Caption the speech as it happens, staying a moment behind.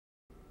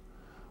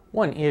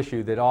One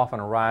issue that often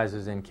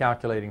arises in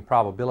calculating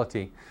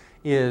probability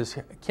is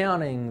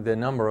counting the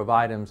number of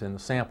items in the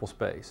sample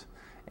space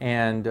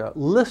and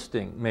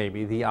listing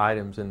maybe the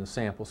items in the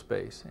sample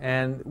space.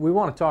 And we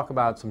want to talk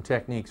about some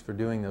techniques for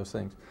doing those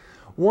things.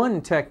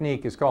 One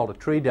technique is called a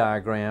tree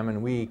diagram,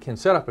 and we can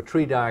set up a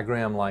tree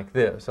diagram like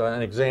this.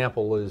 An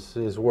example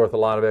is worth a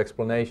lot of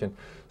explanation.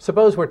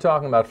 Suppose we're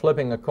talking about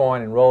flipping a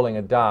coin and rolling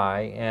a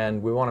die,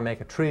 and we want to make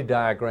a tree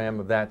diagram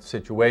of that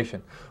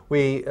situation.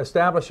 We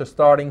establish a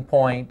starting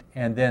point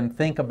and then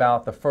think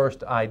about the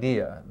first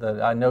idea,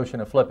 the notion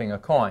of flipping a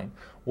coin.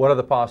 What are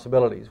the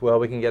possibilities? Well,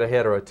 we can get a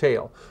head or a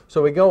tail.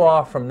 So we go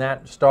off from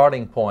that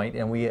starting point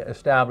and we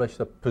establish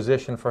the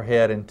position for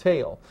head and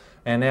tail.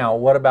 And now,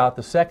 what about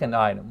the second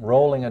item,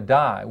 rolling a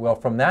die? Well,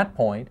 from that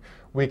point,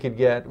 we could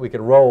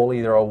roll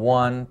either a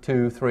 1,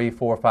 2, 3,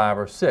 4, 5,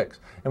 or 6.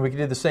 And we could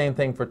do the same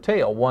thing for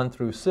tail, 1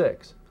 through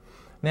 6.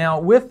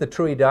 Now, with the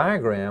tree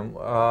diagram,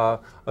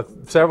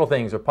 several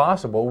things are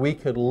possible. We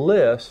could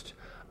list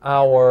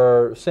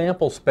our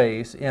sample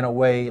space in a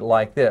way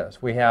like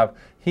this. We have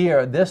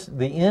here,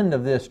 the end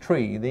of this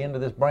tree, the end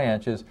of this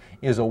branch is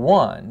a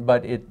 1,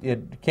 but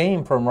it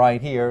came from right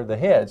here, the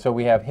head, so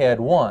we have head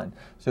 1.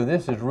 So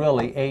this is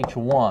really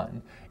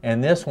H1,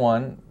 and this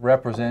one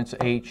represents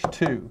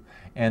H2,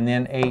 and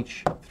then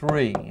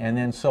H3, and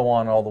then so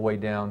on all the way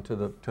down to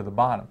the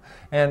bottom.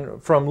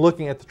 And from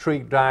looking at the tree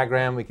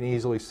diagram, we can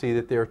easily see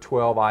that there are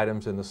 12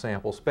 items in the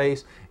sample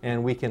space,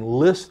 and we can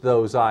list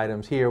those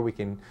items here. We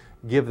can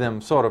give them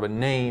sort of a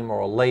name or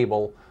a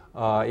label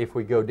if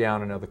we go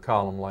down another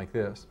column like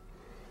this.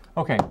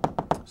 Okay,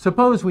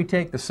 suppose we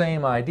take the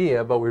same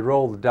idea, but we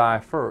roll the die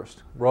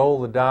first.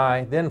 Roll the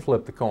die, then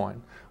flip the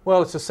coin.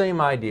 Well, it's the same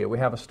idea. We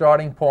have a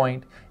starting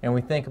point, and we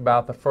think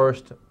about the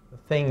first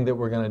thing that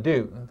we're going to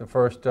do, the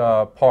first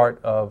part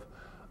of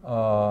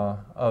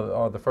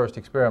the first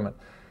experiment.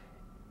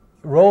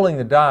 Rolling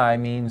the die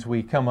means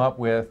we come up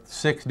with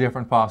 6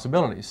 different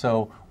possibilities.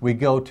 So we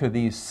go to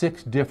these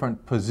 6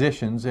 different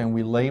positions and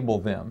we label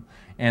them.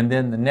 And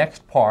then the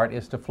next part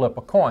is to flip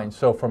a coin.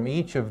 So from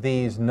each of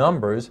these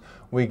numbers,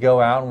 we go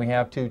out and we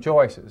have 2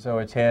 choices. So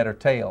it's head or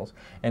tails.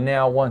 And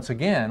now once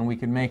again, we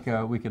could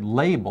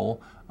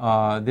label,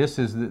 this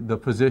is the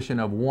position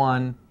of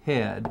 1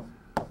 head.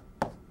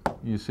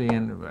 You see,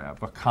 and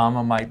a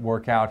comma might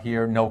work out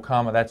here. No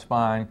comma, that's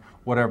fine.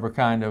 Whatever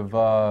kind of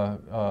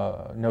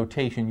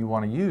notation you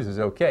want to use is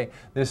okay.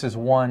 This is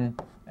 1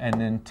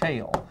 and then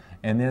tail.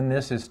 And then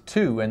this is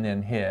 2 and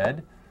then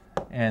head.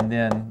 And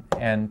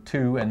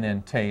 2 and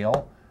then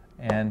tail.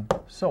 And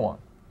so on.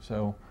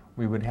 So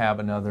we would have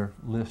another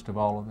list of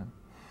all of them.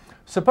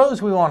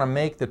 Suppose we want to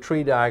make the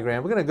tree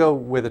diagram. We're going to go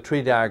with a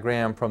tree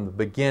diagram from the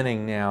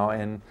beginning now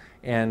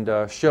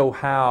and show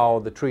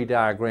how the tree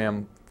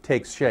diagram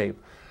takes shape.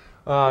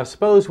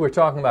 Suppose we're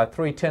talking about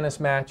 3 tennis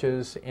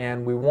matches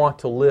and we want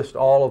to list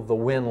all of the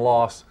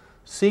win-loss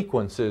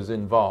sequences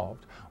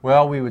involved.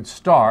 Well, we would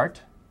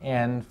start,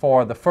 and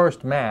for the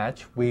first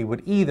match we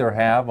would either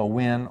have a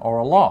win or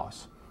a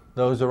loss.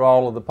 Those are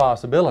all of the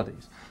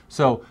possibilities.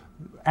 So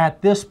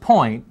at this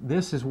point,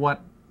 this is where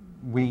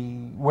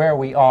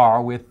we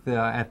are with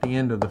at the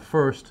end of the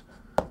first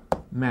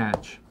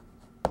match.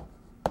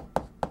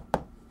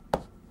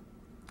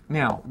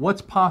 Now,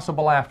 what's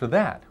possible after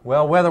that?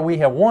 Well, whether we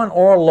have won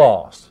or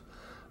lost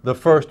the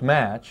first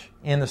match,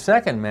 in the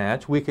second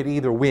match we could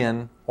either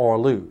win or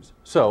lose.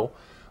 So,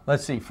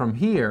 let's see, from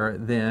here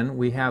then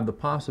we have the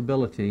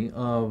possibility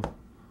of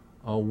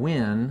a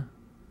win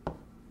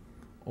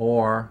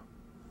or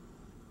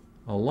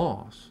a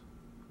loss.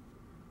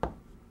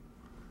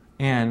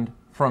 And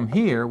from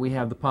here we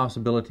have the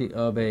possibility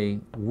of a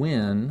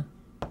win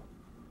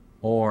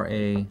or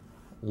a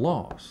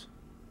loss.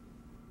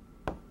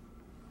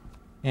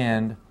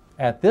 And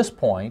at this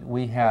point,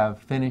 we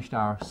have finished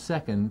our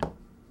second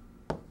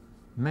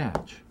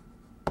match.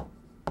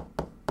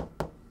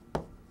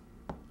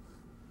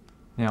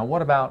 Now,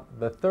 what about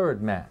the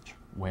third match?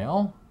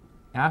 Well,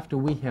 after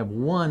we have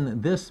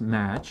won this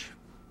match,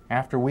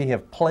 after we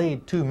have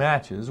played 2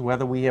 matches,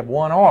 whether we have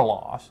won or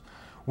lost,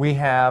 we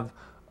have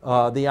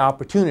the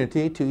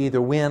opportunity to either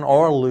win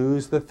or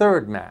lose the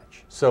third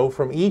match. So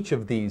from each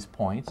of these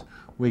points,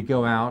 we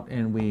go out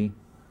and we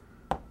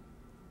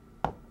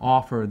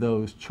offer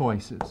those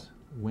choices.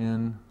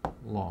 Win,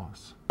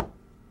 loss.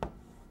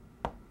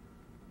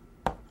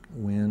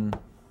 Win,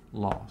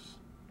 loss.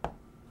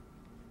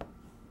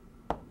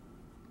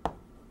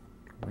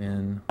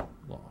 Win,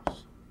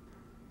 loss.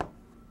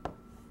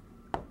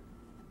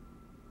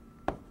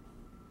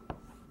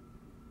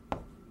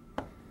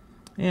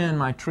 And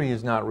my tree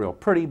is not real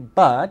pretty,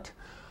 but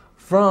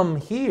from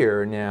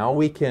here now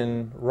we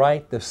can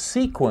write the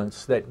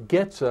sequence that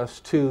gets us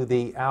to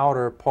the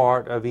outer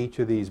part of each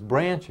of these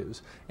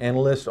branches and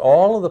list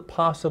all of the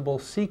possible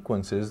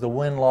sequences, the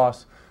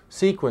win-loss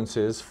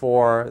sequences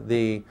for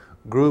the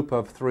group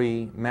of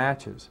 3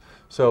 matches.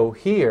 So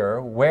here,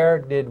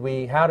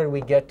 how did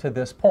we get to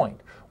this point?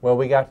 Well,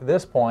 we got to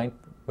this point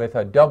with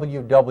a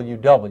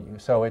WWW.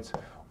 So it's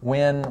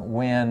win,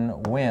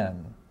 win,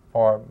 win.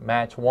 or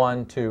match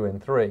 1, 2,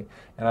 and 3.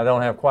 And I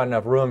don't have quite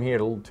enough room here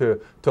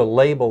to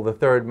label the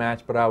third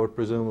match, but I would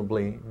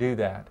presumably do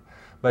that.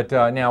 But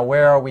now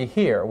where are we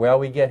here? Well,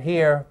 we get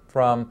here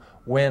from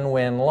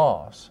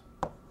win-win-loss.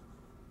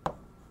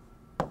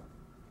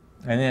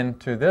 And then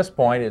to this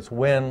point, it's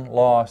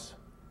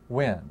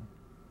win-loss-win.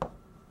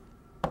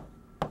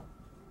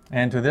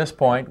 And to this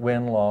point,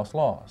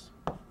 win-loss-loss.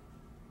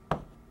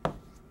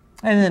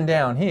 And then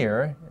down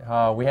here,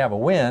 we have a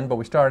win, but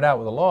we started out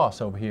with a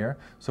loss over here,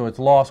 so it's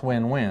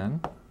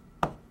loss-win-win.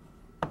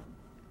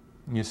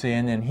 You see,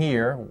 and then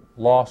here,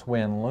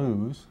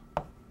 loss-win-lose.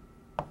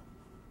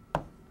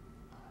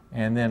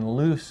 And then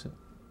lose-lose-win.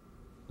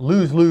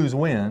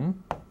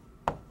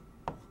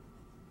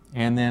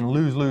 And then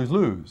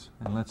lose-lose-lose.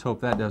 And let's hope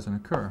that doesn't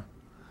occur.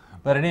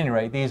 But at any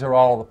rate, these are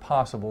all the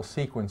possible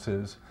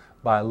sequences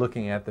by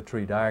looking at the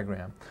tree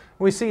diagram.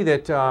 We see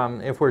that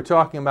if we're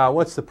talking about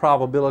what's the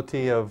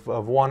probability of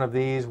one of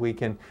these, we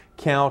can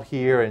count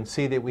here and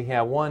see that we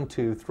have 1,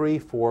 2, 3,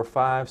 4,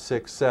 5,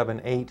 6,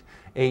 7,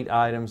 8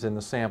 items in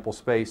the sample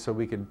space, so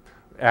we could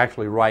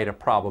actually write a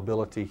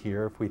probability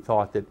here if we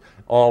thought that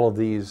all of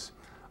these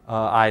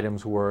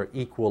items were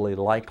equally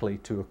likely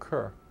to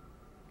occur.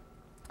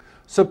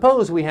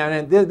 Suppose we have,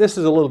 and this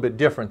is a little bit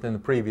different than the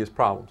previous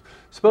problems.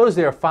 Suppose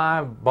there are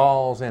 5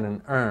 balls in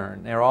an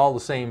urn. They're all the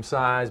same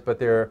size, but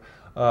there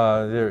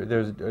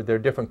are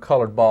different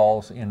colored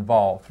balls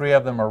involved. 3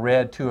 of them are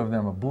red, 2 of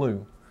them are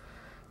blue.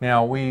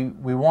 Now we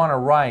want to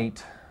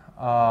write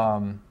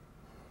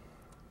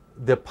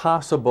the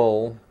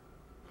possible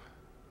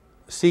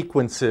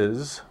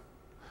sequences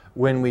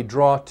when we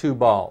draw 2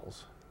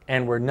 balls,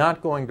 and we're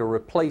not going to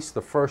replace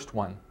the first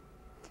one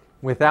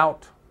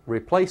without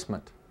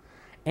replacement.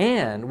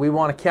 And we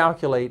want to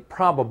calculate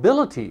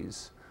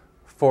probabilities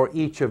for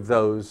each of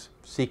those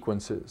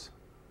sequences.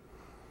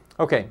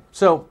 Okay,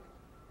 so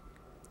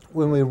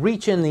when we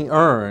reach in the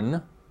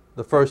urn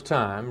the first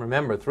time,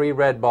 remember 3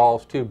 red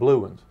balls, 2 blue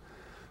ones.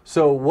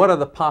 So what are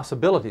the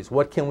possibilities?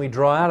 What can we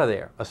draw out of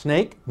there? A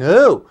snake?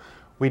 No!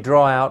 We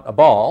draw out a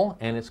ball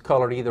and it's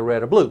colored either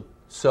red or blue.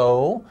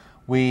 So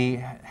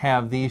we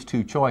have these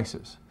 2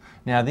 choices.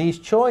 Now these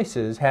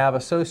choices have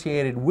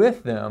associated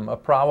with them a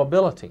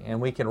probability,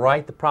 and we can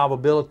write the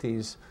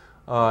probabilities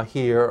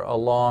here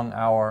along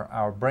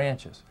our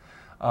branches.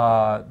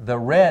 The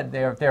red,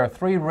 there are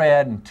 3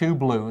 red and 2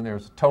 blue.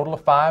 There's a total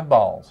of 5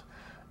 balls.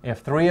 If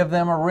 3 of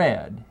them are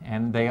red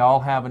and they all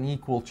have an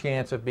equal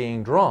chance of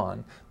being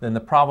drawn, then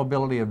the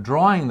probability of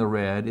drawing the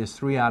red is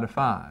 3 out of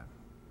 5.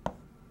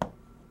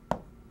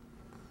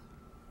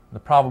 The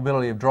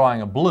probability of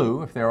drawing a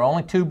blue, if there are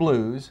only 2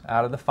 blues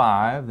out of the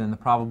 5, then the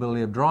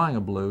probability of drawing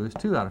a blue is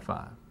 2 out of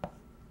 5.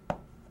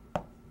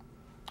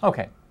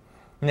 Okay,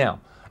 now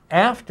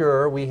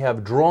after we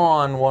have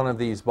drawn one of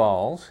these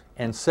balls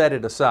and set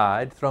it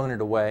aside, thrown it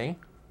away,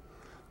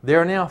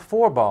 there are now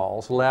 4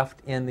 balls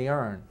left in the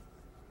urn.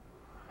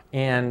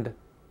 And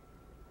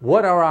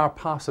what are our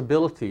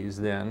possibilities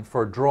then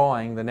for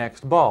drawing the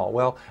next ball?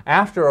 Well,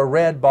 after a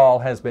red ball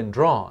has been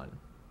drawn,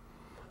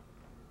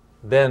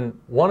 then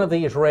one of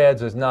these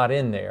reds is not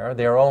in there.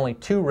 There are only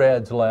 2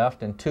 reds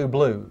left and 2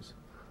 blues.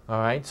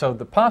 All right, so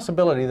the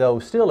possibility, though,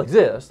 still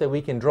exists that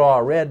we can draw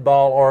a red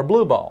ball or a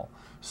blue ball.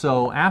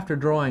 So after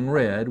drawing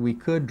red, we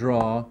could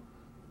draw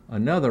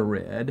another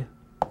red,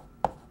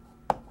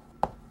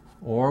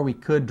 or we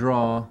could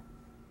draw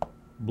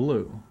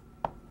blue.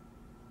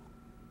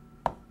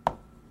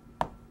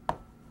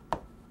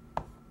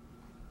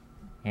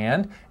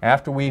 And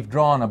after we've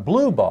drawn a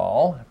blue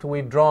ball, after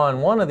we've drawn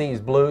one of these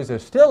blues,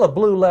 there's still a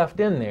blue left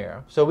in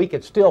there, so we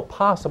could still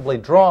possibly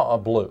draw a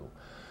blue.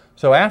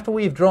 So after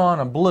we've drawn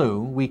a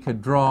blue, we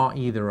could draw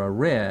either a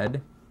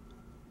red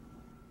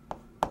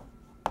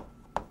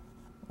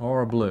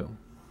or a blue.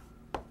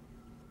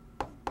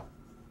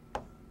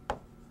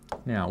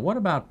 Now, what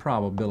about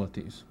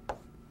probabilities?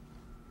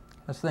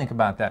 Let's think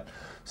about that.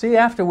 See,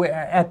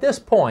 at this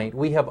point,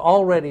 we have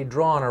already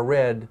drawn a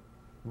red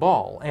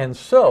ball, and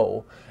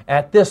so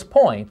at this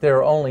point there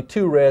are only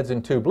 2 reds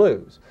and 2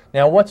 blues.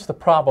 Now what's the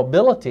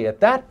probability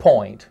at that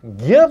point,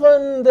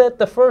 given that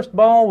the first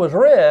ball was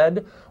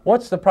red,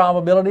 what's the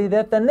probability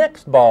that the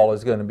next ball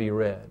is going to be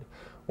red?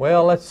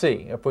 Well, let's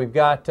see. If we've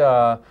got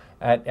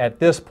at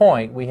this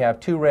point we have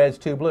 2 reds,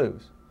 2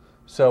 blues,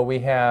 so we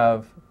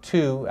have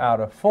 2 out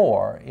of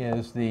 4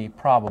 is the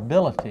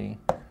probability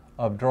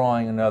of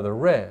drawing another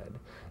red.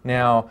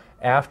 Now,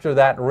 after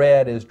that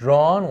red is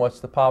drawn,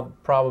 what's the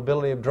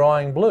probability of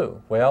drawing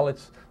blue? Well,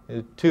 it's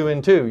 2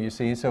 and 2, you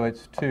see, so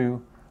it's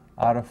 2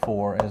 out of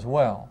 4 as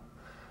well.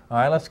 All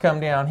right, let's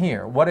come down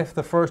here. What if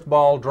the first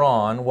ball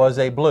drawn was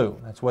a blue?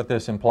 That's what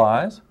this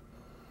implies.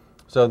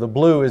 So the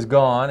blue is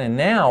gone, and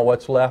now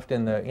what's left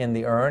in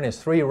the urn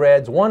is 3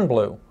 reds, 1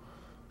 blue.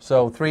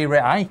 So 3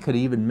 red. I could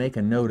even make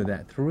a note of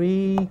that.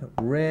 3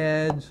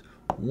 reds,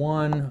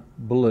 1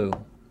 blue.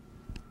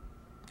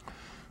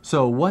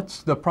 So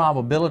what's the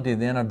probability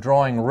then of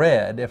drawing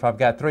red if I've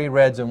got 3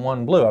 reds and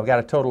 1 blue? I've got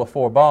a total of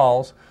 4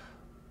 balls.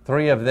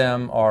 3 of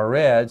them are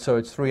red, so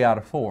it's 3 out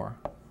of 4.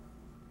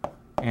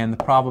 and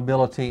the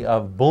probability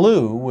of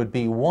blue would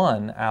be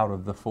 1 out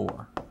of the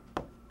 4.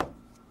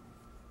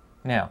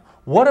 Now,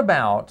 what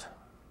about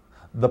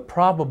the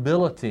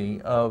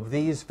probability of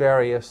these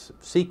various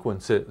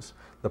sequences?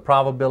 The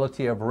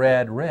probability of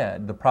red,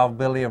 red, the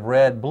probability of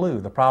red, blue,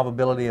 the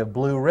probability of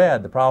blue,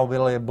 red, the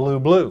probability of blue,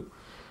 blue.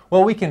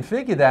 Well, we can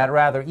figure that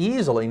rather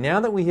easily now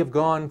that we have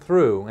gone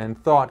through and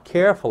thought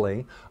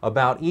carefully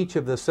about each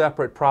of the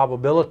separate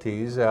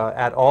probabilities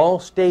at all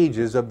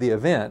stages of the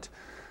event.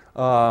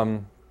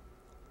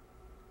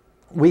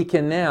 We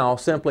can now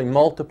simply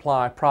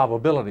multiply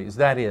probabilities.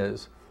 That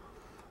is,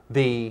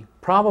 the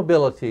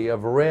probability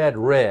of red,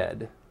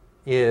 red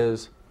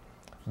is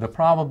the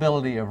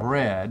probability of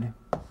red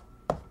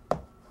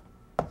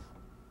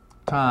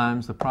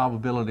times the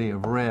probability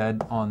of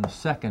red on the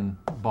second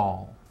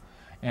ball.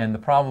 And the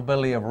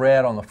probability of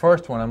red on the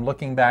first one, I'm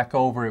looking back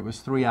over, it was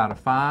 3 out of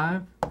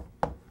 5.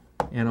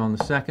 And on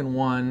the second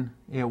one,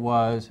 it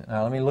was,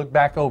 let me look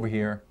back over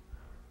here.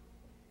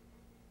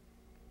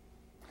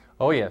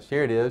 Oh yes,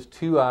 here it is,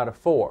 2 out of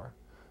 4.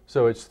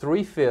 So it's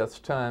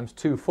 3/5 times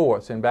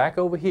 2/4. And back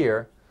over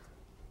here,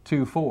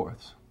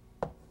 2/4.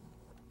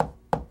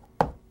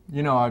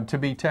 You know, to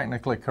be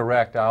technically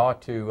correct, I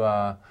ought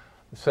to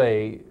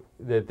say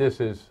that this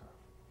is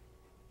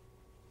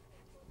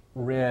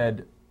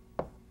red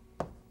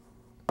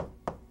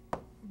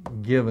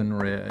given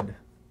red.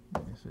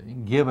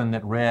 Given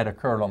that red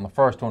occurred on the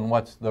first one,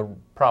 what's the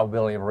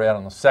probability of red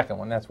on the second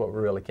one? That's what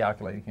we're really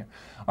calculating here.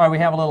 All right, we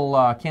have a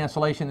little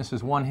cancellation. This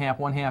is 1/2.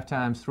 1/2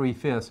 times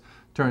 3/5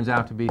 turns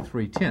out to be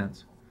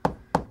 3/10.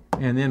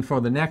 And then for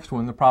the next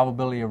one, the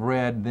probability of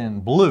red, then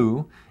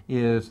blue,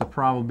 is the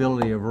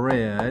probability of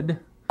red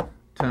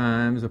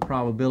times the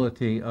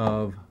probability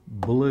of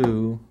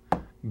blue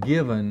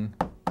given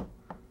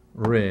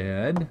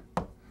red.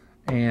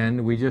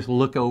 And we just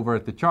look over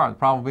at the chart. The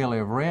probability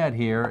of red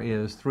here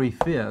is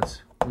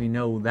 3/5. We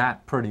know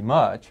that pretty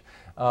much.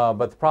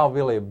 But the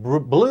probability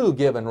of blue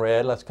given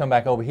red, let's come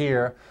back over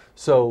here.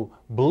 So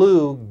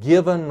blue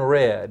given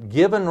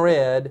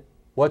red,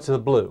 what's the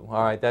blue?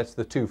 All right, that's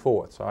the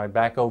 2/4. All right,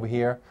 back over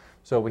here.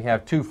 So we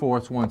have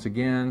 2/4 once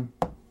again.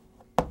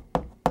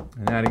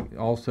 And that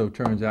also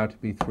turns out to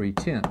be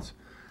 3/10.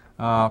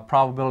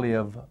 Probability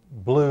of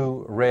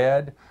blue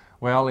red,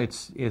 well,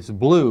 it's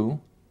blue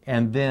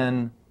and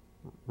then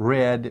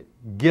red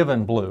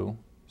given blue.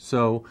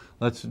 So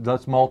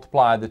let's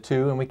multiply the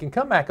two, and we can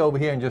come back over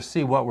here and just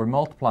see what we're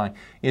multiplying.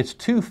 It's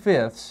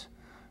 2/5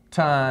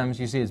 times,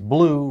 you see it's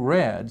blue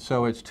red,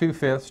 so it's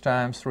 2/5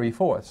 times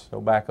 3/4.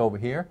 So back over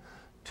here,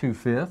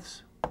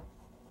 2/5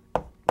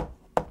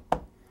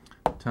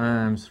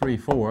 times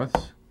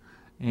 3/4.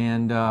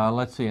 And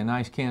let's see, a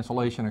nice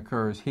cancellation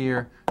occurs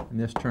here, and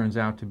this turns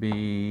out to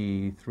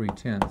be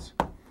 3/10.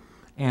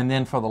 And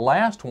then for the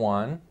last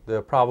one,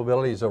 the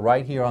probabilities are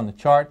right here on the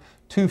chart.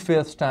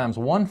 2/5 times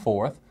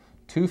 1/4.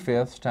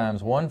 2/5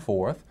 times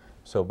 1/4.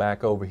 So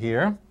back over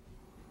here.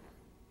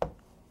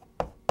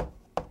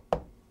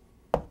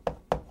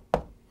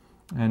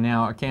 And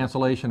now a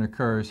cancellation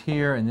occurs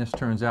here, and this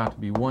turns out to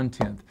be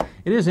 1/10.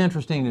 It is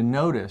interesting to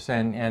notice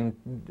and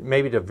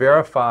maybe to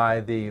verify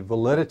the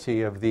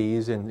validity of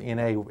these in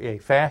a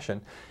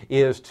fashion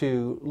is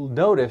to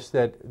notice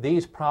that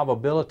these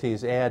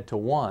probabilities add to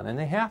 1. And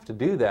they have to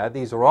do that.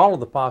 These are all of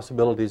the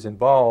possibilities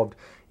involved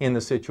in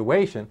the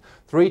situation.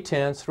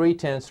 3/10,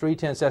 3/10,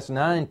 3/10, that's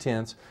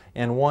 9/10,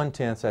 and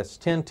 1/10, that's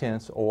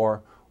 10/10,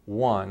 or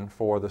 1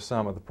 for the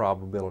sum of the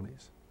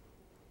probabilities.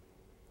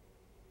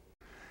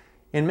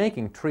 In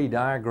making tree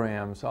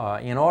diagrams,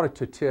 in order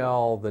to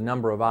tell the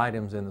number of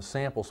items in the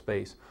sample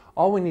space,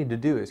 all we need to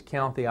do is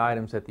count the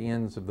items at the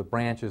ends of the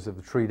branches of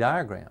the tree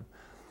diagram.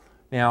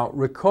 Now,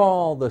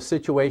 recall the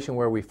situation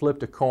where we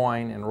flipped a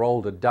coin and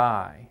rolled a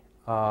die.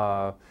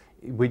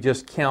 We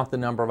just count the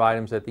number of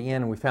items at the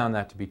end, and we found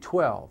that to be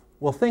 12.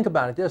 Well, think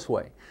about it this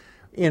way.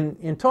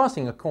 In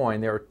tossing a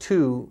coin, there are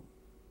 2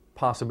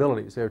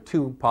 possibilities. There are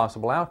 2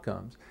 possible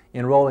outcomes.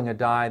 In rolling a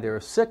die, there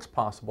are 6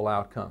 possible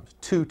outcomes.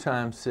 2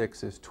 times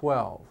 6 is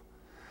 12.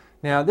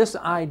 Now, this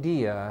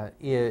idea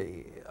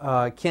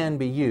can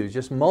be used.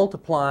 Just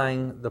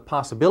multiplying the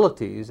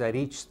possibilities at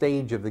each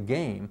stage of the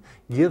game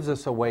gives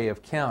us a way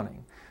of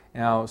counting.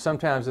 Now,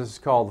 sometimes this is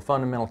called the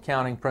fundamental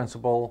counting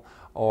principle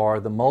or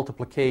the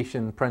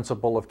multiplication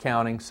principle of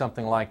counting,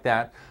 something like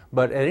that.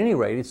 But at any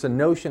rate, it's the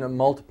notion of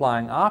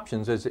multiplying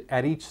options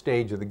at each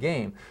stage of the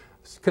game.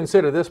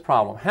 Consider this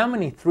problem. How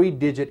many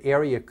 3-digit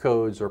area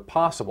codes are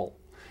possible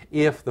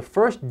if the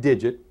first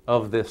digit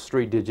of this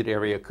 3-digit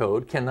area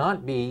code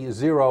cannot be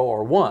 0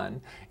 or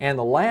 1 and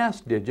the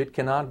last digit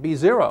cannot be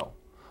 0?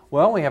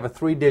 Well, we have a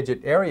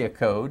 3-digit area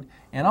code,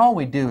 and all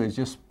we do is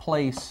just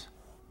place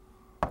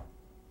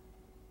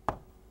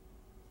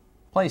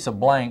a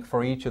blank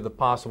for each of the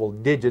possible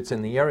digits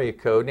in the area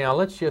code. Now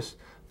let's just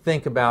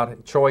think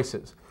about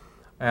choices.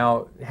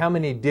 Now, how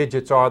many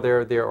digits are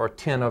there? There are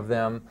 10 of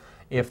them.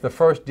 If the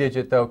first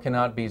digit, though,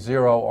 cannot be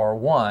 0 or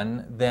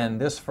 1, then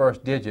this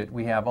first digit,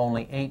 we have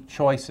only 8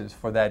 choices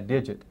for that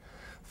digit.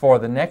 For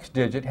the next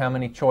digit, how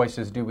many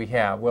choices do we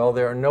have? Well,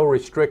 there are no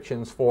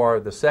restrictions for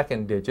the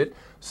second digit,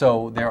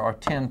 so there are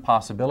 10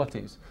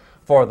 possibilities.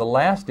 For the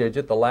last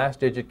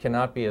digit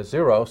cannot be a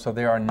 0, so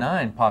there are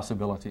 9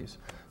 possibilities.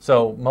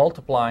 So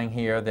multiplying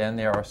here, then,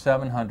 there are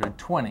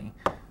 720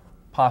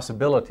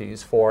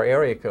 possibilities for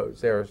area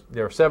codes. There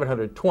are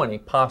 720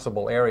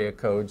 possible area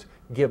codes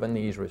given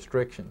these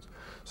restrictions.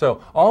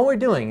 So all we're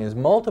doing is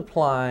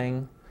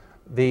multiplying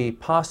the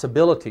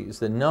possibilities,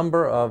 the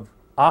number of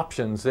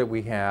options that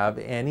we have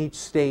in each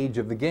stage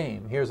of the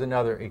game. Here's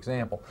another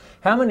example.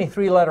 How many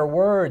 3-letter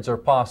words are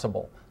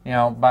possible?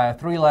 Now, by a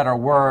 3-letter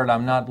word,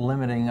 I'm not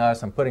limiting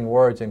us. I'm putting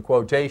words in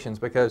quotations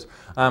because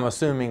I'm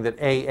assuming that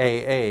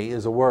AAA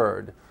is a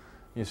word,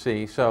 you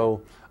see.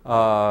 So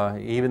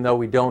even though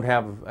we don't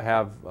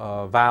have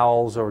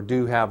vowels or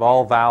do have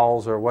all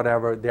vowels or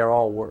whatever, they're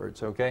all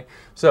words, okay?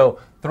 So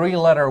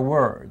 3-letter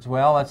words.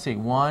 Well, let's see.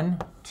 1,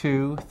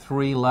 2,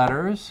 3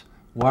 letters.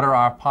 What are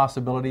our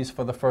possibilities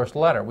for the first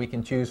letter? We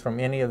can choose from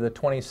any of the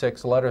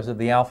 26 letters of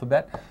the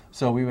alphabet,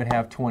 so we would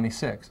have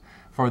 26.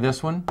 For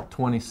this one,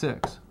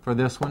 26. For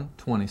this one,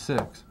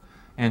 26.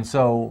 And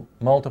so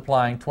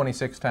multiplying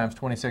 26 times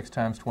 26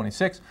 times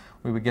 26,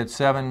 we would get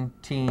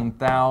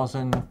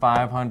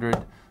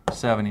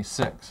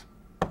 17,576.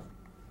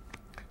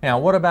 Now,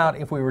 what about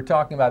if we were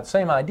talking about the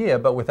same idea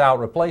but without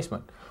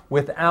replacement?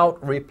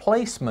 Without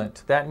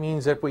replacement, that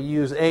means if we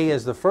use A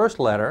as the first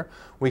letter,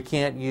 we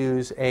can't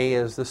use A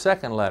as the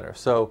second letter.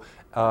 So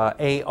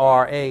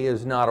ARA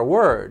is not a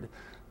word.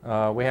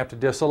 We have to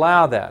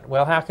disallow that.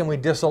 Well, how can we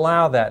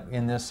disallow that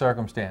in this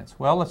circumstance?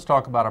 Well, let's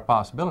talk about our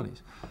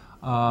possibilities.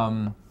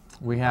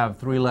 We have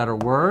 3-letter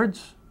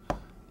words,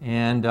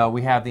 and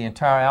we have the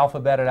entire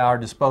alphabet at our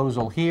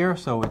disposal here,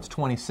 so it's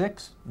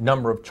 26,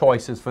 number of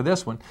choices for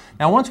this one.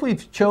 Now, once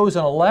we've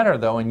chosen a letter,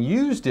 though, and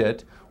used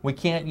it, we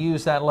can't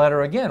use that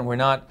letter again. We're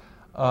not,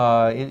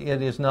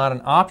 it is not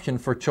an option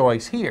for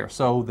choice here.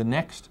 So the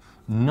next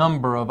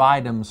number of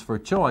items for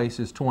choice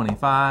is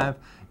 25,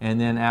 and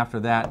then after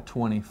that,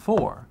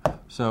 24.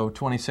 So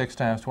 26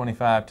 times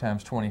 25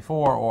 times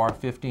 24, or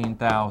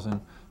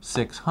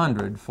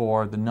 15,600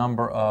 for the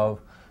number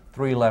of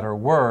 3-letter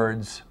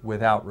words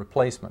without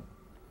replacement.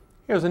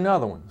 Here's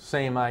another one,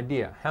 same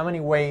idea. How many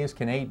ways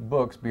can 8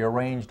 books be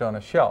arranged on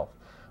a shelf?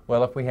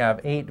 Well, if we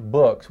have 8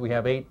 books, we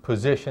have 8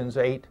 positions,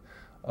 8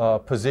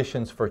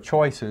 positions for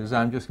choices.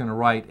 I'm just going to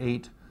write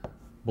 8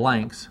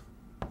 blanks.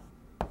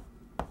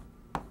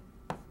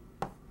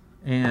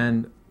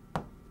 And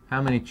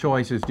how many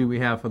choices do we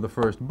have for the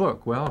first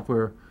book? Well, if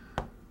we're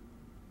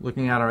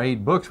looking at our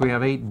 8 books, we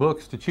have 8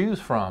 books to choose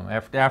from.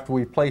 After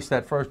we place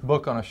that first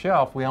book on a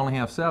shelf, we only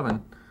have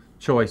 7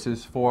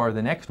 choices for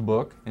the next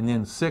book, and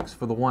then 6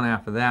 for the one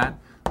after that,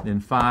 then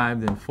 5,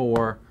 then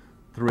 4,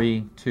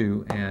 3,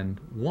 2, and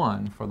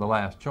 1 for the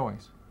last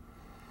choice.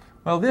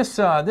 Well, this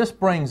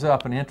brings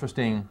up an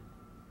interesting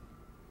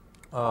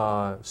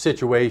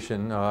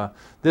situation.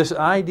 This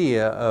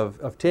idea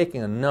of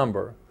taking a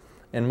number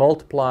and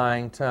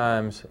multiplying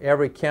times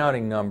every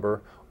counting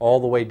number all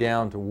the way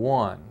down to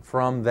 1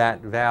 from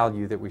that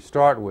value that we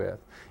start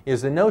with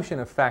is the notion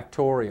of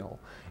factorial.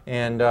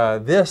 And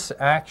this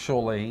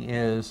actually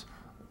is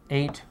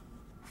 8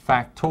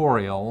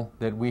 factorial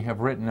that we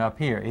have written up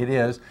here. It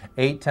is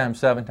 8 times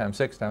 7 times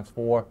 6 times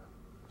 4,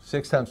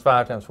 6 times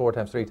 5 times 4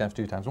 times 3 times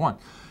 2 times 1.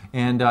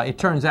 And it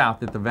turns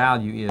out that the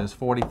value is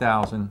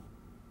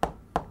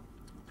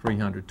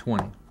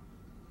 40,320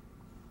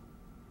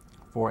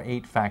 for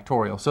 8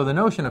 factorial. So the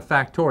notion of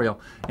factorial,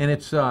 and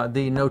it's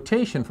the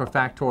notation for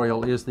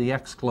factorial is the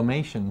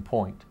exclamation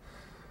point.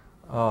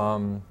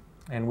 And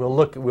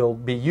we'll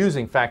be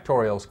using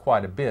factorials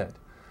quite a bit.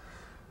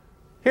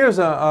 Here's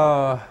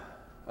a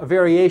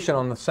variation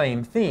on the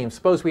same theme.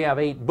 Suppose we have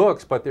 8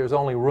 books, but there's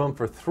only room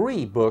for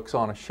 3 books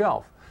on a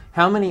shelf.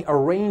 How many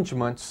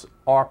arrangements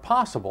are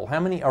possible? How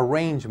many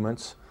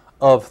arrangements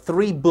of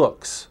 3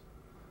 books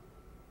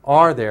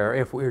are there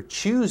if we're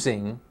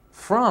choosing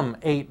from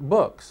 8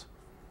 books?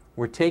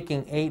 We're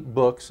taking 8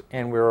 books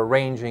and we're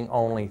arranging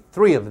only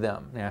 3 of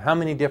them. Now, how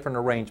many different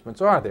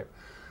arrangements are there?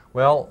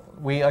 Well,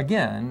 we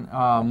again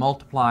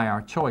multiply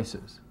our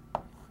choices.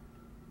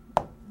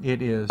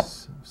 It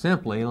is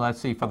simply,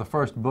 let's see, for the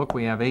first book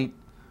we have 8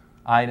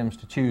 items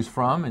to choose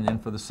from, and then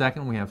for the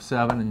second we have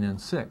 7 and then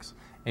 6.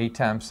 8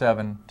 times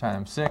 7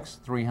 times 6,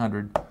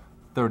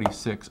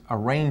 336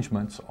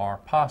 arrangements are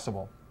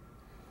possible.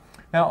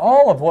 Now,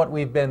 all of what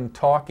we've been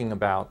talking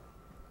about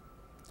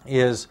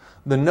is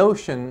the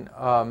notion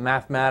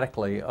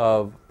mathematically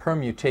of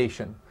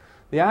permutation.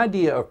 The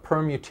idea of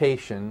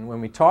permutation,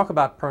 when we talk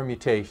about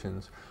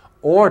permutations,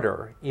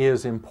 order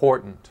is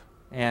important.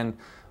 And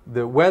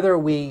whether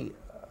we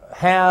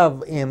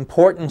have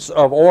importance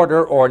of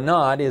order or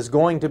not is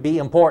going to be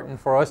important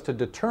for us to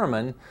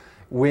determine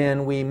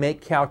when we make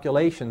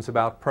calculations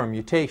about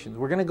permutations.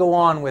 We're going to go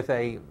on with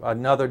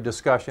another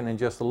discussion in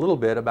just a little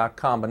bit about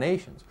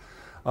combinations.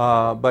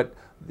 But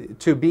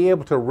to be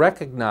able to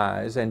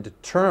recognize and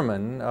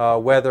determine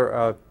whether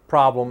a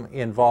problem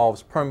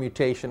involves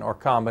permutation or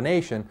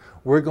combination,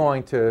 we're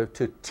going to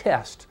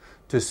test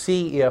to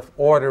see if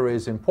order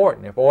is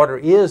important. If order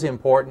is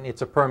important,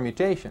 it's a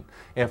permutation.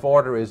 If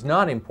order is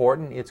not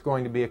important, it's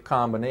going to be a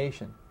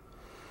combination.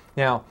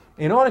 Now,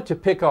 in order to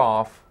pick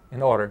off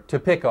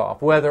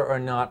whether or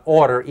not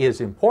order is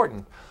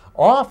important,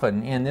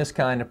 often in this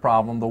kind of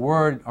problem the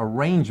word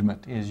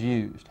arrangement is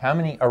used. How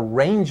many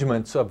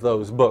arrangements of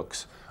those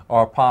books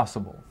are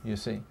possible, you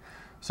see?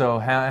 So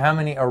how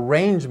many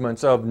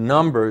arrangements of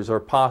numbers are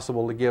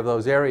possible to give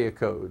those area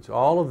codes?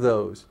 All of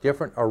those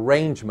different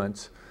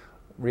arrangements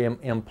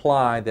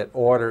imply that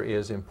order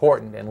is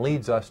important and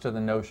leads us to the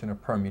notion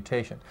of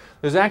permutation.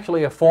 There's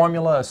actually a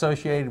formula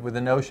associated with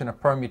the notion of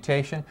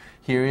permutation.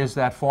 Here is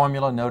that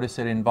formula. Notice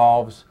it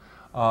involves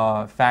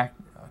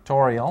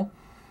factorial.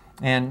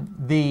 And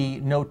the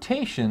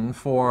notation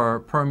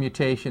for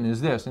permutation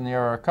is this, and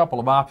there are a couple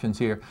of options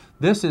here.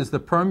 This is the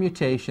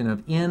permutation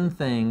of n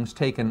things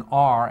taken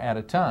r at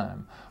a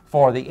time.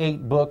 For the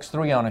 8 books,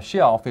 3 on a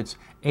shelf, it's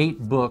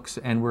 8 books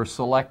and we're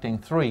selecting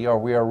 3, or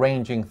we're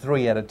arranging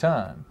 3 at a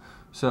time.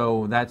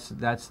 So that's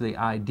the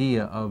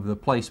idea of the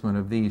placement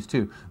of these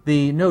two.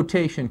 The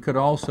notation could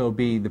also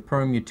be the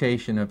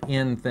permutation of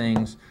n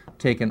things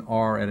taken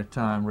r at a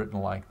time, written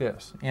like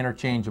this.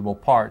 Interchangeable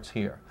parts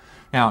here.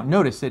 Now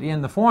notice that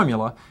in the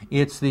formula,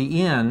 it's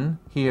the n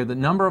here, the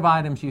number of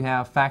items you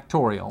have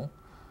factorial,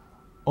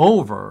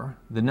 over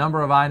the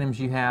number of items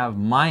you have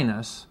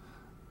minus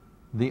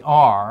the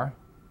r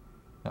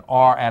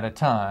at a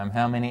time.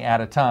 How many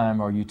at a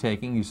time are you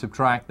taking? You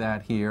subtract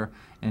that here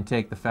and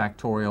take the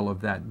factorial of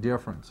that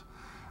difference.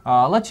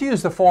 Let's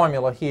use the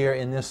formula here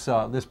in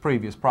this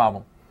previous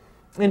problem.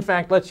 In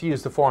fact, let's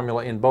use the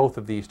formula in both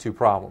of these two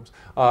problems.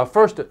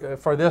 First,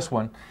 for this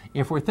one,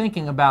 if we're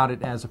thinking about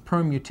it as a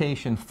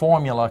permutation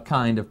formula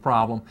kind of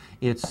problem,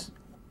 it's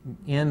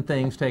n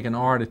things taken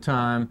r at a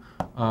time.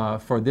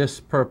 For this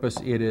purpose,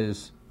 it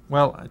is,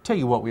 well, I'll tell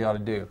you what we ought to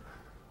do.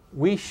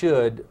 We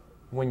should,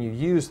 when you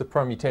use the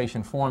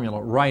permutation formula,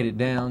 write it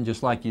down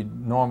just like you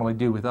normally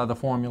do with other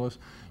formulas.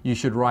 You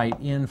should write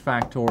n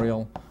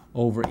factorial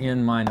over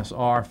n minus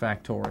r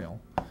factorial.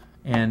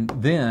 And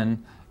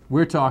then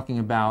we're talking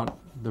about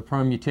the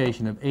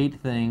permutation of 8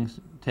 things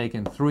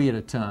taken 3 at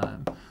a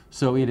time.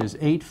 So it is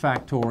 8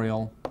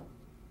 factorial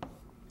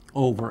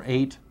over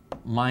 8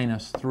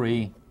 minus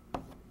 3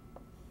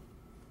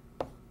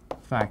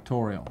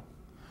 factorial.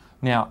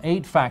 Now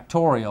 8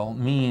 factorial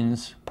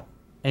means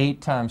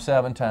 8 times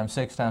 7 times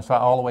 6 times 5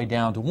 all the way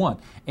down to 1.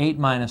 8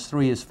 minus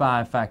 3 is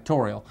 5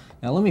 factorial.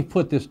 Now let me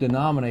put this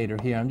denominator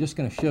here. I'm just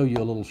going to show you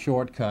a little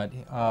shortcut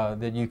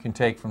that you can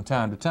take from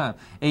time to time.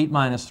 8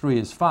 minus 3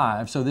 is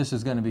 5, so this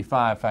is going to be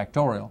 5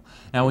 factorial.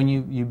 Now when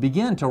you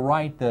begin to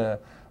write the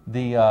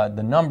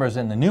numbers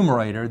in the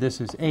numerator,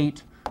 this is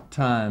 8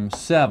 times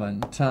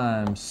 7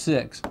 times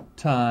 6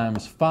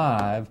 times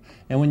 5,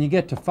 and when you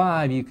get to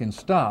 5 you can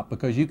stop,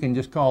 because you can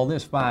just call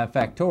this 5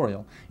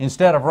 factorial.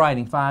 Instead of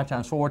writing 5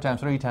 times 4 times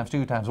 3 times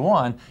 2 times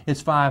 1,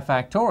 it's 5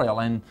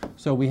 factorial, and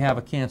so we have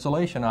a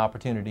cancellation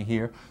opportunity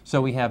here.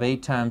 So we have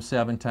 8 times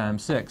 7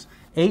 times 6.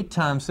 8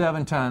 times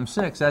 7 times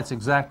 6, that's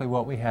exactly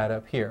what we had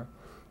up here.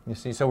 You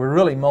see, so we're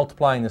really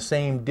multiplying the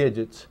same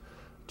digits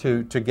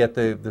to get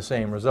the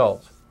same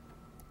results.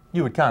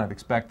 You would kind of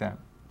expect that.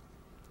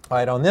 All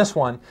right, on this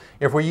one,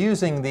 if we're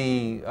using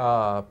the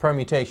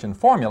permutation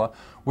formula,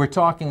 we're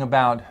talking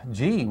about,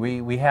 gee,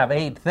 we have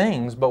 8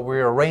 things, but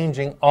we're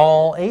arranging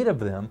all 8 of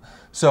them.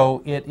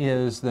 So it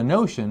is the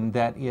notion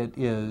that it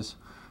is,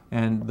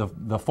 and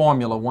the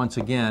formula once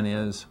again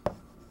is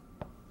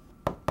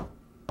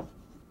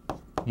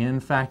n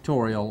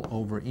factorial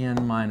over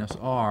n minus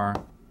r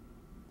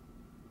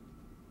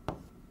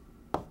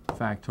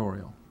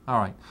factorial. All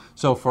right,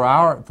 so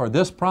for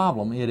this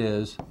problem, it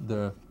is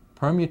the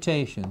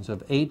permutations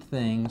of 8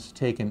 things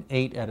taken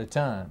 8 at a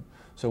time.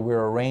 So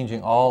we're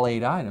arranging all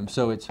 8 items.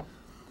 So it's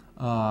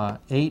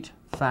 8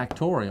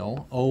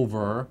 factorial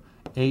over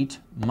 8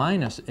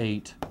 minus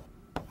 8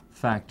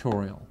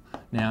 factorial.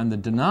 Now in the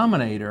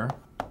denominator,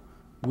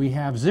 we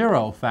have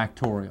 0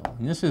 factorial.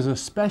 And this is a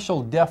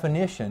special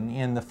definition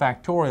in the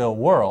factorial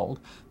world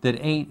that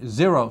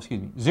 0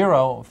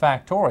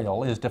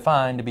 factorial is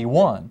defined to be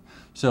 1.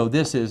 So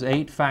this is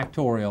 8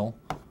 factorial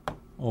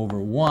over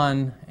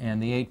 1,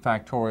 and the 8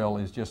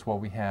 factorial is just what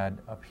we had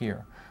up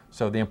here.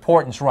 So the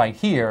importance right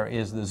here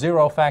is the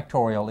 0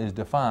 factorial is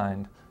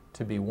defined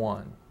to be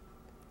 1.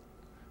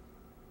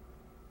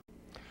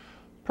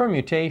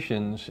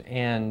 Permutations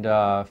and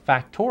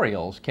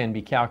factorials can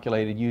be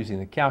calculated using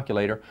the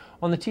calculator.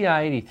 On the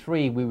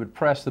TI-83, we would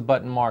press the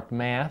button marked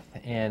Math,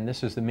 and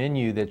this is the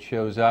menu that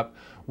shows up.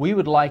 We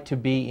would like to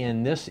be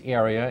in this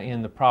area,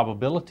 in the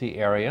probability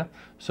area,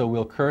 so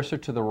we'll cursor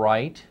to the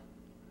right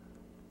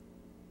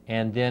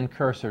and then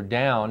cursor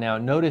down. Now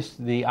notice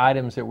the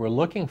items that we're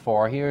looking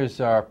for. Here's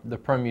the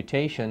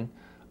permutation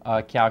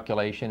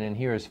calculation, and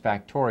here's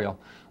factorial.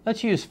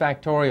 Let's use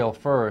factorial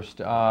first.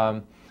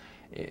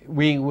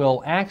 we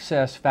will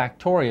access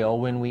factorial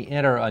when we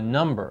enter a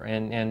number,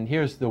 and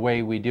here's the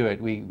way we do it.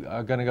 We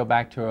are going to go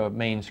back to a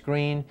main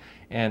screen,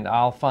 and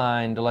I'll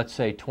find, let's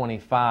say,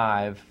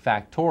 25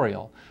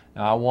 factorial.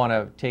 Now I want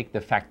to take the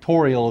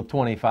factorial of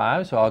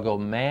 25, so I'll go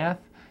Math,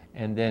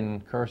 and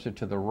then cursor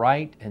to the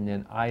right, and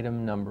then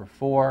item number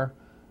 4,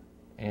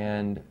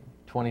 and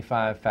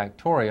 25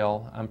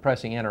 factorial, I'm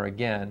pressing enter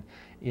again,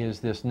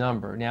 is this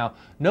number. Now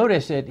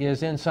notice it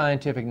is in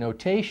scientific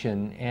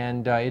notation,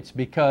 and it's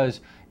because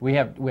we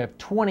have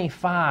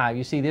 25.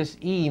 You see, this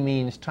E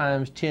means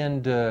times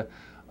 10 to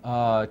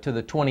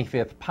the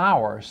 25th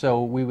power,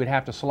 so we would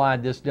have to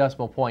slide this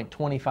decimal point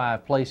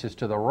 25 places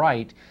to the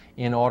right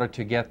in order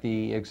to get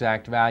the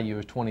exact value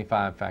of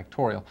 25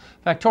 factorial.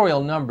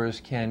 Factorial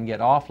numbers can get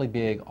awfully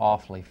big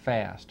awfully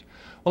fast.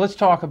 Well, let's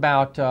talk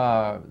about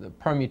the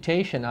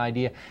permutation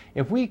idea.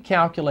 If we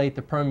calculate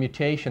the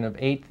permutation of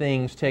 8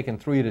 things taken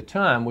 3 at a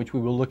time, which we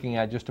were looking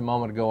at just a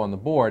moment ago on the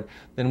board,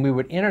 then we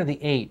would enter the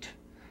 8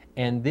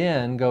 and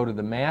then go to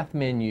the Math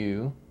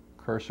menu,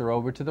 cursor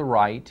over to the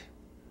right,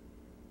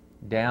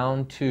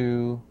 down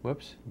to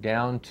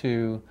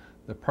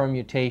the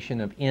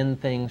permutation of n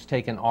things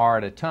taken r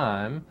at a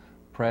time,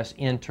 press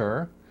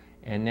enter,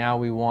 and now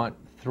we want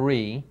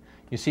 3.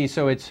 You see,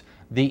 so it's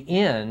the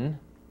n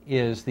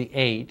is the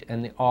 8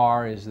 and the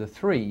r is the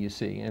 3, you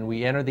see, and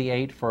we enter the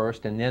 8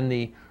 first and then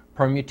the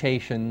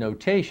permutation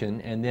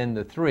notation and then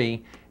the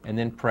 3 and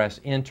then press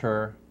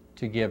enter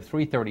to give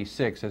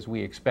 336 as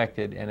we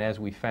expected and as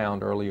we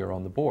found earlier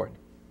on the board.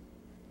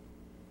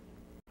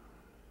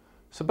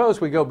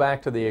 Suppose we go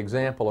back to the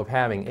example of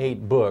having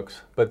 8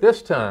 books, but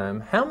this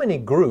time how many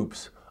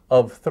groups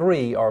of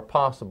 3 are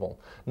possible?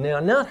 Now,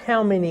 not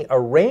how many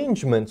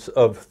arrangements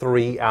of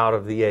 3 out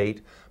of the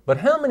 8, but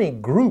how many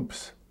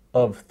groups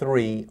of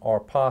 3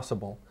 are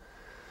possible.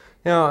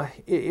 Now,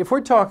 if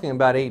we're talking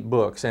about 8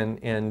 books,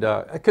 and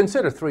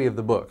consider 3 of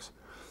the books.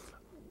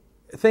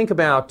 Think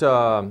about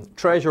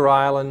Treasure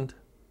Island,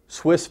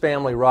 Swiss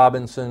Family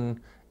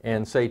Robinson,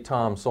 and say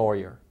Tom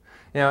Sawyer.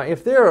 Now,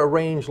 if they're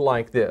arranged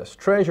like this,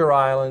 Treasure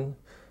Island,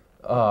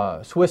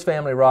 Swiss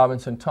Family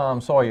Robinson, Tom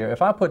Sawyer,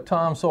 if I put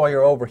Tom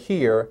Sawyer over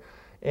here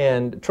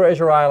and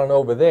Treasure Island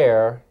over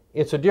there,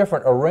 it's a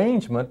different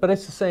arrangement, but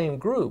it's the same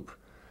group.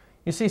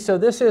 You see, so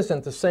this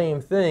isn't the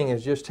same thing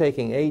as just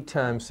taking 8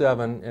 times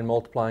 7 and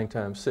multiplying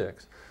times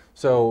 6.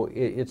 So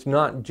it's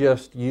not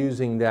just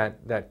using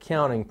that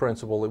counting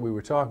principle that we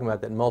were talking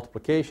about, that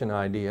multiplication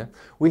idea.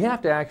 We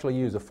have to actually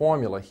use a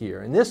formula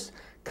here. And this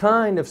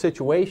kind of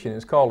situation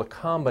is called a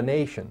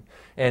combination.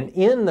 And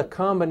in the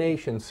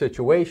combination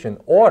situation,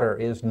 order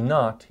is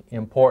not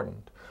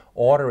important.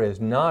 Order is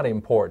not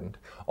important.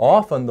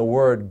 Often the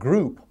word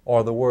group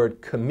or the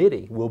word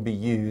committee will be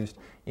used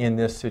in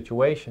this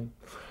situation.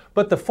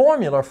 But the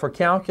formula for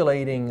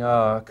calculating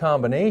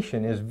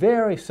combination is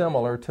very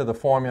similar to the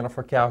formula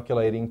for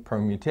calculating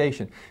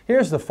permutation.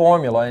 Here's the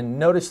formula, and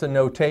notice the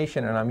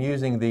notation, and I'm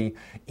using the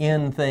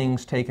n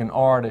things taken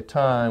r at a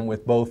time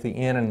with both the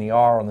n and the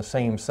r on the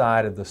same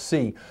side of the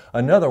C.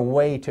 Another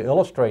way to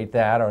illustrate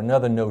that, or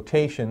another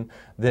notation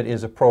that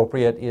is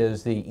appropriate,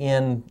 is the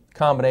n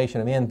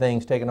combination of n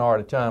things taken r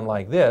at a time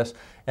like this.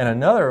 And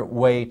another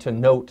way to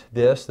note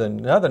this,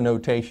 another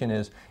notation,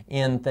 is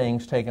n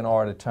things taken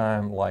r at a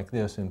time like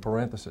this in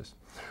parentheses.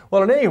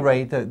 Well, at any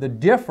rate, the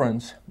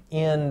difference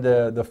in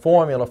the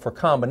formula for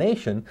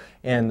combination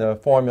and the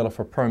formula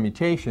for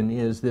permutation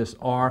is this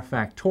r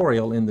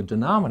factorial in the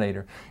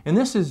denominator. And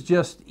this is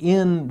just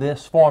in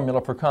this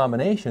formula for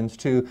combinations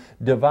to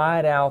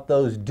divide out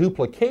those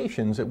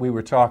duplications that we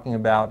were talking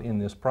about in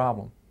this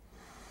problem.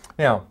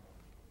 Now,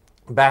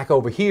 back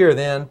over here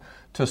then,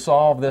 to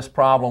solve this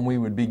problem, we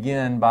would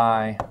begin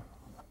by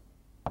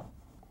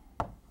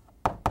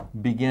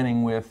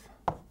beginning with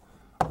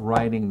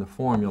writing the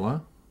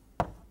formula,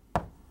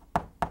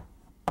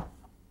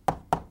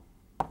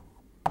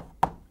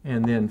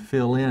 and then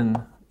fill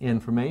in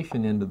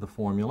information into the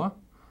formula.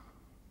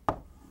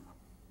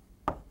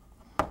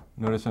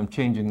 Notice I'm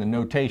changing the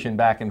notation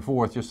back and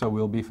forth just so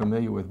we'll be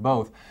familiar with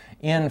both.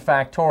 N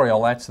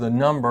factorial, that's the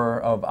number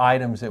of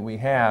items that we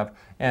have.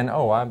 And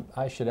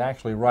I should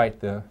actually write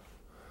the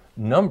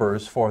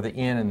numbers for the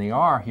n and the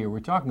r here. We're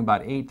talking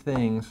about 8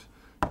 things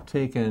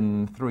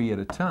taken 3 at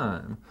a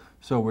time.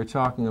 So we're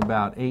talking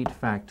about 8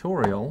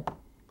 factorial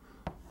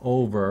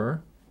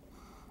over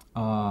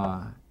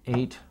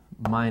 8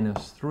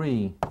 minus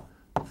 3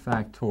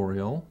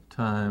 factorial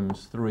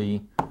times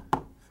 3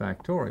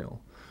 factorial.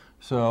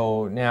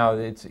 So now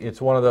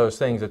it's one of those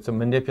things, it's a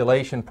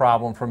manipulation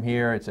problem from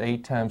here. It's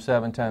 8 times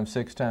 7 times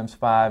 6 times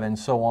 5 and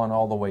so on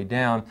all the way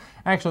down.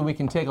 Actually, we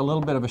can take a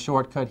little bit of a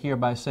shortcut here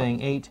by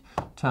saying 8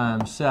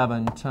 times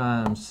 7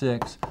 times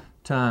 6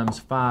 times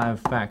 5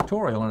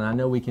 factorial. And I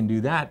know we can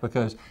do that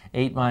because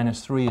 8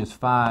 minus 3 is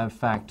 5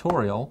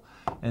 factorial.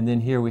 And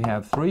then here we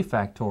have 3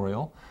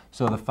 factorial.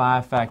 So the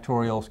 5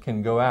 factorials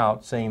can go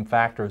out, same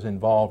factors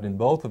involved in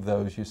both of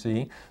those, you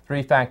see.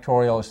 3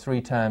 factorial is 3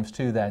 times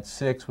 2, that's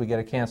 6. We get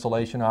a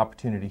cancellation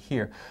opportunity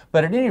here.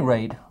 But at any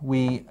rate,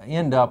 we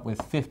end up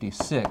with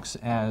 56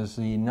 as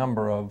the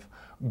number of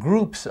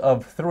groups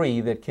of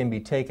 3 that can be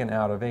taken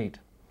out of 8.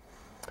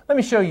 Let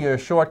me show you a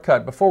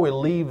shortcut. Before we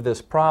leave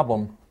this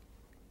problem,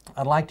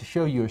 I'd like to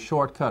show you a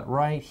shortcut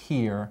right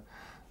here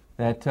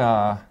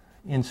that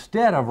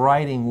instead of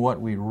writing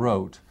what we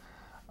wrote,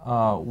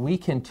 we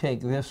can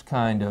take this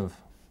kind of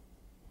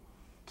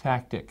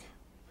tactic.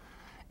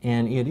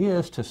 And it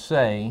is to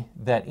say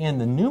that in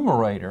the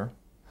numerator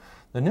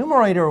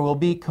will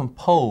be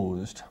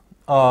composed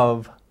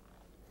of,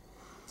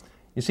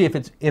 you see, if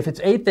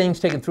it's 8 things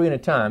taken 3 at a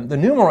time, the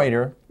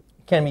numerator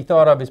can be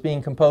thought of as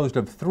being composed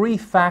of 3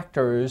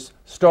 factors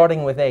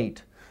starting with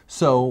 8.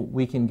 So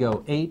we can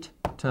go 8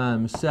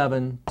 times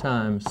 7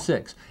 times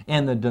 6.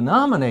 And the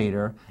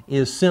denominator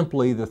is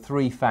simply the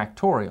 3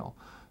 factorial.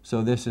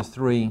 So this is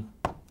 3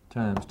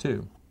 times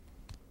 2.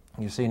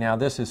 You see now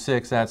this is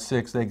 6, that's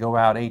 6, they go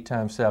out 8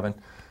 times 7,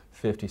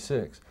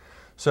 56.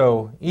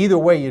 So either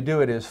way you do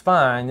it is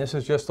fine. This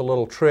is just a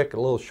little trick, a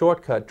little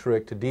shortcut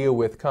trick to deal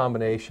with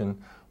combination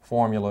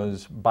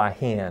formulas by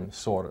hand,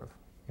 sort of,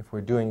 if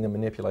we're doing the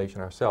manipulation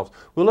ourselves.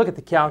 We'll look at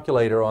the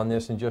calculator on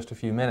this in just a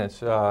few minutes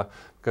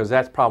because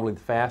that's probably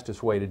the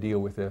fastest way to deal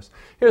with this.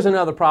 Here's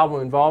another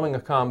problem involving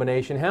a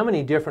combination. How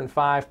many different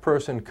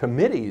 5-person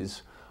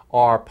committees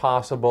are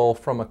possible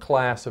from a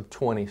class of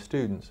 20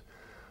 students?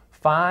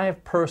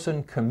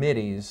 5-person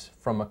committees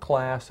from a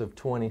class of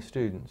 20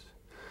 students.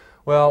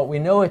 Well, we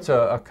know it's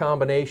a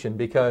combination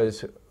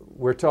because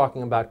we're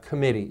talking about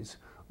committees,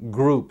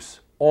 groups.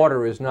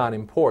 Order is not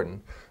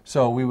important.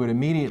 So we would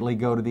immediately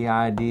go to the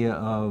idea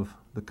of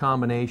the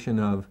combination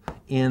of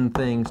n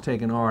things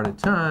taken r at a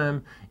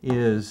time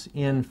is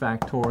n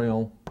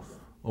factorial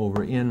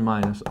over n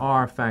minus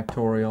r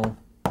factorial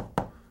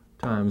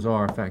times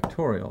r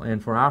factorial.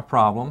 And for our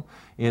problem,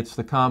 it's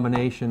the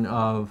combination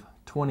of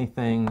 20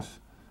 things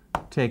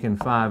taken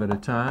 5 at a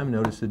time.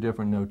 Notice the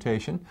different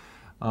notation,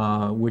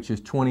 which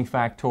is 20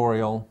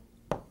 factorial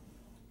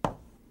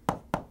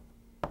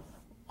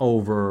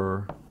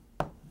over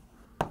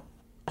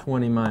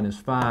 20 minus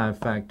 5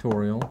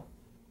 factorial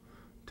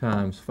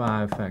times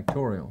 5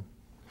 factorial.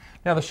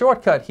 Now the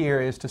shortcut here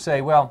is to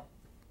say, well,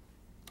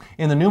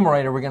 in the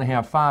numerator we're going to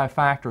have 5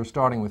 factors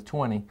starting with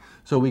 20.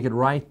 So we could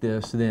write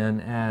this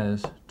then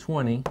as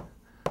 20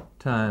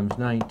 times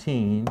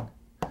 19,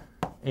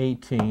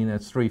 18,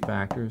 that's 3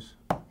 factors.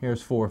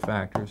 Here's 4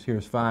 factors,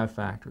 here's 5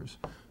 factors.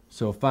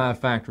 So 5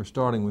 factors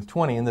starting with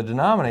 20. In the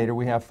denominator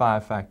we have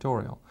 5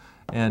 factorial.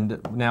 And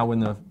now when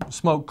the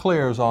smoke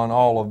clears on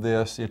all of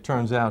this, it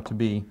turns out to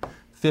be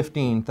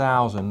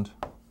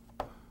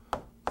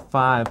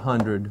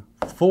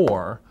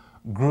 15,504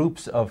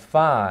 groups of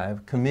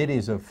 5,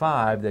 committees of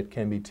 5 that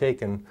can be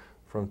taken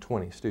from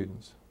 20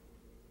 students.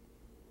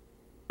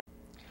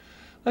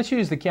 Let's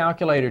use the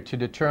calculator to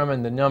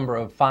determine the number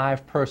of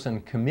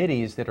 5-person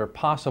committees that are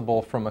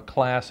possible from a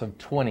class of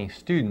 20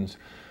 students.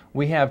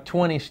 We have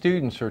 20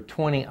 students or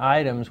 20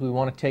 items. We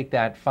want to take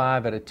that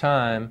 5 at a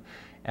time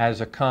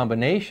as a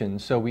combination.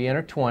 So we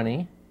enter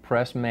 20,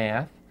 press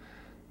math,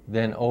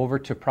 then over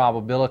to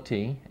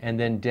probability, and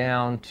then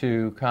down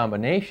to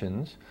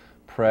combinations,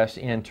 press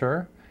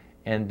enter,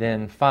 and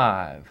then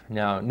 5.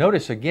 Now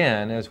notice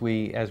again, as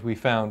we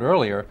found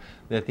earlier,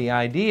 that the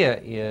idea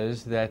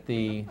is that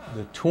the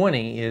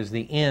 20 is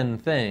the n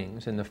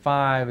things and the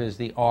 5 is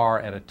the r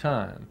at a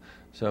time.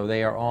 So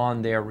they are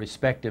on their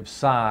respective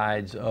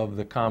sides of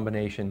the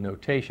combination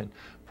notation.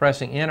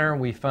 Pressing enter,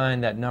 we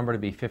find that number to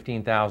be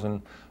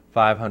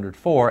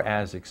 15,504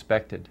 as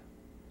expected.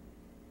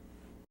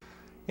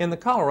 In the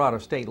Colorado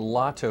State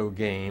Lotto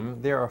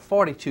game, there are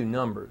 42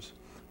 numbers.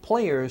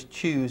 Players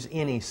choose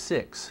any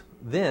 6.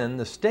 Then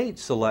the state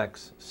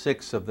selects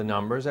 6 of the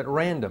numbers at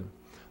random.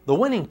 The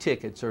winning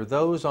tickets are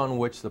those on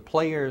which the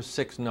player's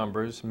 6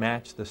 numbers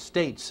match the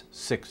state's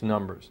 6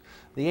 numbers.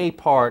 The A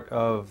part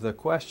of the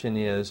question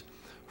is,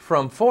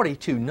 from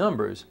 42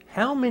 numbers,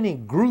 how many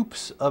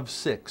groups of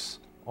 6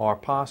 are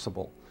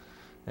possible?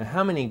 Now,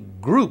 how many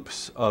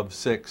groups of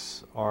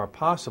 6 are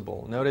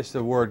possible? Notice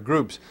the word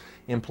groups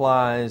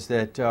implies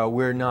that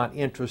we're not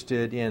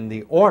interested in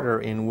the order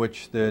in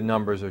which the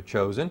numbers are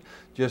chosen,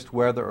 just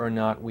whether or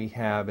not we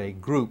have a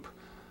group,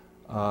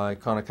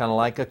 kind of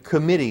like a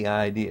committee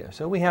idea.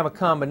 So we have a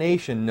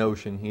combination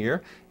notion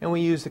here, and we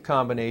use the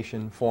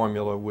combination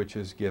formula which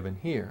is given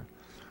here.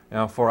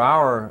 Now for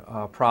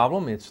our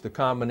problem, it's the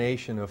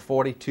combination of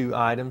 42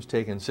 items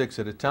taken 6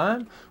 at a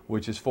time,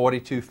 which is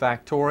 42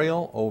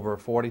 factorial over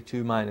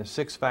 42 minus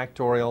 6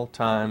 factorial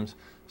times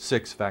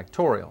 6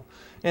 factorial.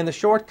 And the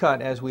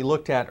shortcut, as we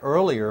looked at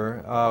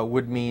earlier,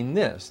 would mean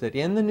this, that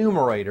in the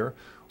numerator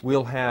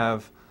we'll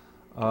have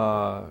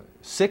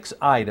 6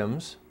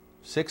 items,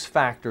 6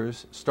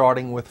 factors,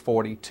 starting with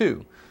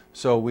 42.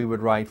 So we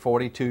would write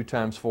 42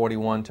 times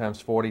 41 times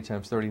 40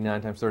 times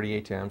 39 times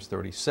 38 times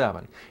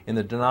 37. In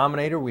the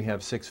denominator we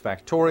have 6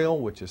 factorial,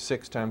 which is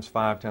 6 times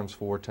 5 times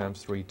 4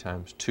 times 3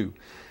 times 2.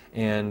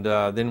 And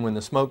then when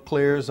the smoke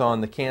clears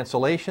on the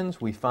cancellations,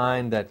 we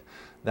find that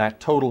that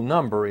total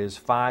number is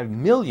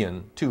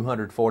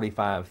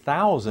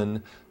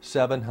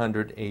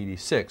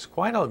 5,245,786.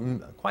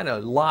 Quite a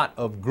lot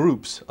of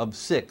groups of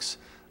 6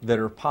 that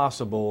are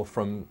possible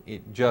from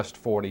just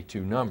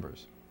 42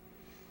 numbers.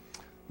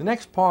 The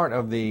next part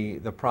of the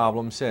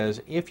problem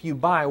says, if you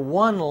buy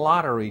one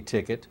lottery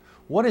ticket,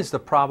 what is the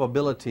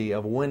probability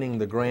of winning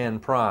the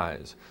grand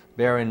prize?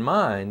 Bear in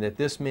mind that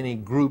this many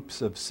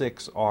groups of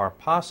 6 are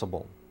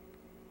possible.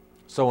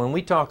 So when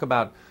we talk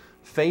about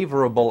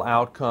favorable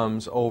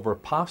outcomes over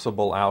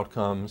possible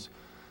outcomes,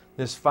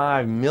 this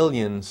 5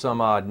 million some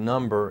odd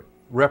number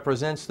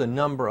represents the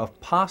number of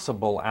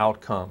possible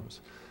outcomes.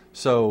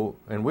 So,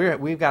 and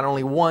we've got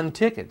only one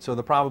ticket, so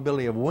the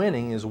probability of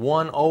winning is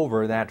 1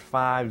 over that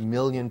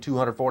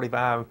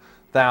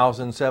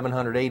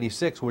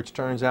 5,245,786, which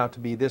turns out to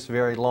be this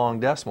very long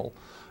decimal.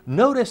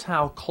 Notice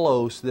how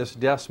close this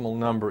decimal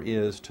number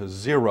is to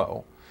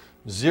 0.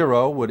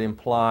 0 would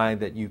imply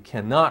that you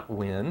cannot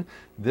win.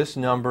 This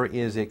number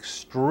is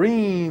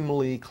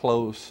extremely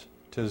close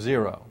to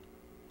 0.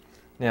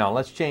 Now,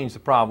 let's change the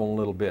problem a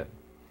little bit.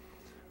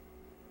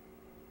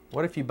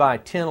 What if you buy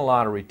 10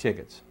 lottery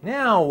tickets?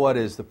 Now what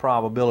is the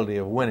probability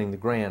of winning the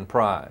grand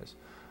prize?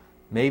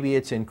 Maybe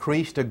it's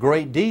increased a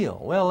great deal.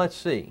 Well, let's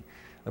see.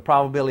 The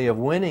probability of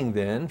winning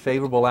then,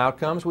 favorable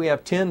outcomes, we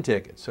have 10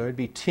 tickets. So it'd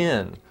be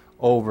 10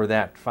 over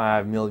that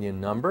 5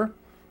 million number.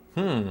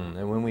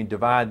 And when we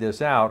divide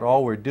this out,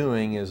 all we're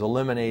doing is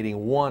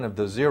eliminating one of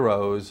the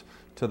zeros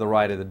to the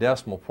right of the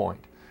decimal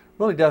point. It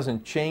really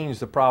doesn't change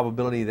the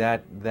probability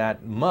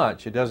that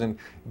much. It doesn't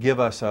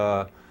give us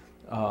the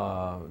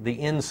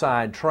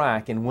inside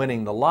track in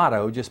winning the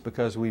lotto just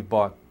because we've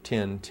bought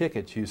 10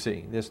 tickets, you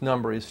see. This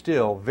number is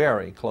still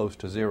very close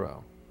to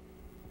 0.